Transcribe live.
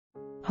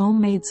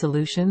Homemade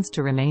solutions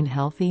to remain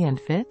healthy and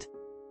fit?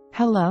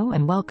 Hello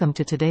and welcome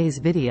to today's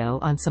video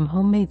on some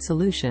homemade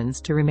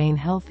solutions to remain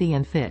healthy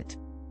and fit.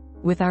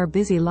 With our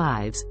busy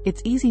lives,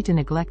 it's easy to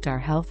neglect our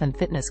health and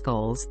fitness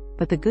goals,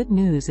 but the good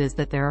news is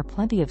that there are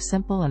plenty of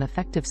simple and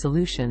effective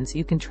solutions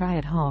you can try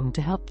at home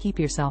to help keep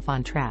yourself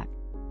on track.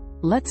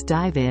 Let's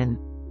dive in.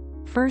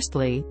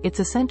 Firstly, it's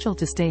essential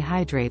to stay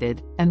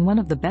hydrated, and one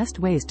of the best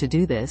ways to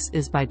do this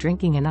is by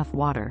drinking enough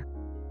water.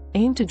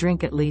 Aim to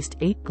drink at least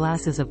 8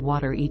 glasses of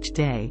water each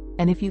day,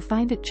 and if you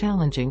find it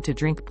challenging to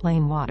drink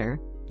plain water,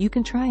 you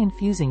can try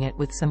infusing it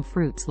with some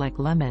fruits like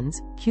lemons,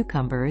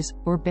 cucumbers,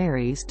 or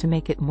berries to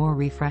make it more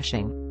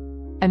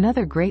refreshing.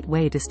 Another great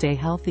way to stay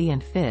healthy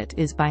and fit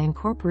is by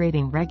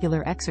incorporating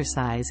regular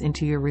exercise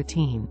into your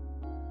routine.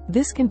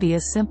 This can be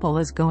as simple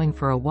as going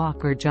for a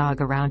walk or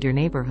jog around your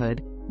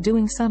neighborhood,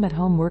 doing some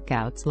at-home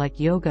workouts like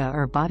yoga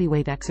or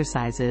bodyweight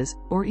exercises,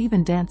 or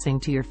even dancing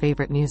to your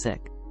favorite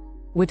music.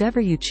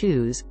 Whatever you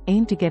choose,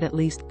 aim to get at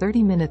least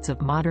 30 minutes of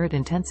moderate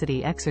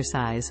intensity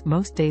exercise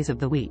most days of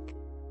the week.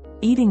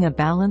 Eating a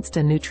balanced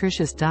and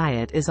nutritious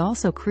diet is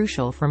also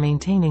crucial for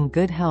maintaining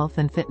good health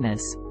and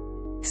fitness.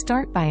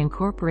 Start by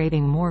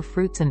incorporating more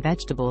fruits and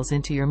vegetables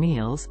into your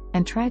meals,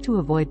 and try to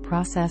avoid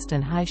processed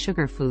and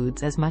high-sugar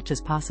foods as much as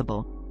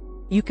possible.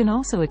 You can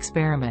also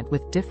experiment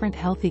with different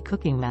healthy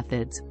cooking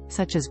methods,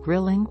 such as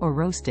grilling or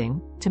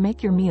roasting, to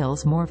make your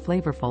meals more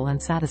flavorful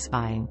and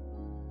satisfying.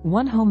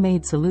 One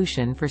homemade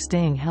solution for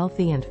staying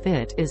healthy and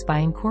fit is by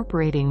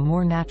incorporating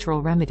more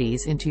natural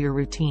remedies into your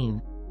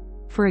routine.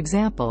 For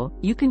example,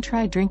 you can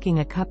try drinking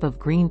a cup of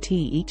green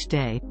tea each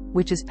day,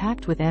 which is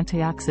packed with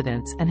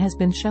antioxidants and has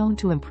been shown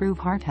to improve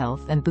heart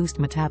health and boost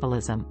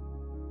metabolism.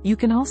 You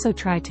can also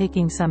try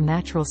taking some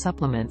natural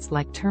supplements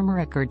like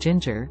turmeric or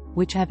ginger,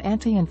 which have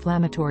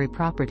anti-inflammatory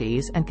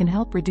properties and can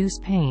help reduce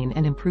pain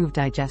and improve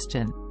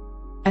digestion.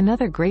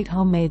 Another great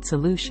homemade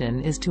solution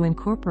is to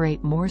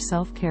incorporate more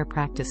self-care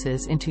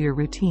practices into your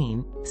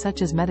routine,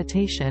 such as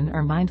meditation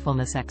or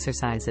mindfulness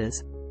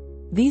exercises.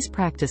 These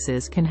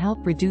practices can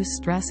help reduce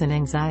stress and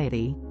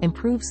anxiety,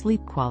 improve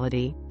sleep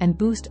quality, and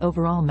boost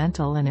overall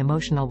mental and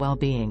emotional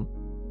well-being.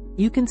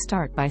 You can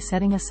start by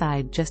setting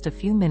aside just a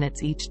few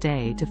minutes each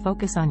day to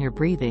focus on your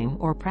breathing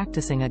or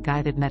practicing a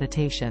guided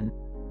meditation.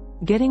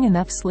 Getting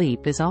enough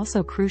sleep is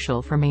also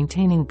crucial for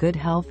maintaining good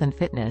health and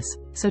fitness,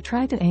 so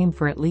try to aim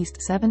for at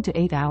least 7 to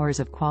 8 hours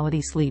of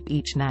quality sleep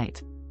each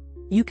night.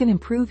 You can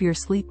improve your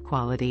sleep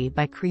quality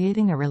by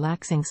creating a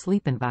relaxing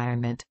sleep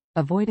environment,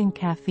 avoiding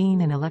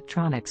caffeine and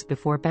electronics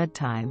before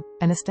bedtime,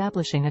 and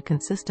establishing a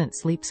consistent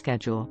sleep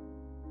schedule.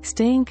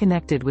 Staying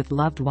connected with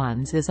loved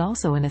ones is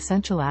also an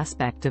essential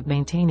aspect of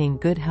maintaining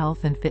good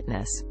health and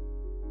fitness.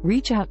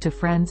 Reach out to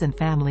friends and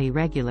family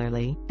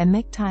regularly, and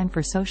make time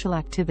for social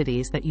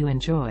activities that you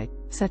enjoy,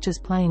 such as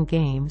playing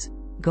games,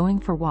 going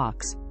for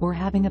walks, or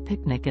having a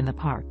picnic in the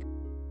park.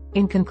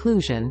 In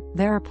conclusion,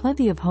 there are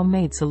plenty of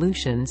homemade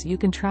solutions you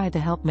can try to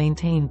help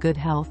maintain good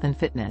health and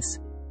fitness.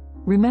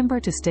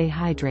 Remember to stay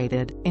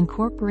hydrated,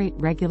 incorporate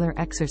regular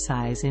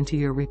exercise into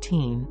your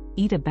routine,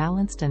 eat a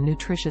balanced and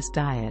nutritious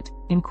diet,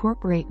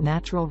 incorporate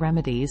natural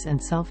remedies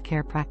and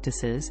self-care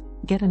practices,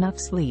 get enough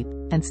sleep,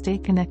 and stay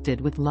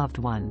connected with loved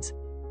ones.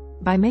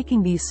 By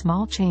making these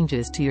small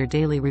changes to your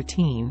daily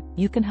routine,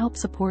 you can help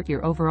support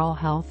your overall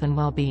health and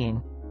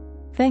well-being.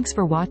 Thanks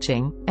for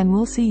watching, and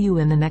we'll see you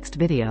in the next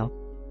video.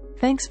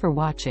 Thanks for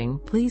watching.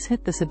 Please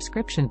hit the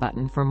subscription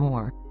button for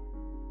more.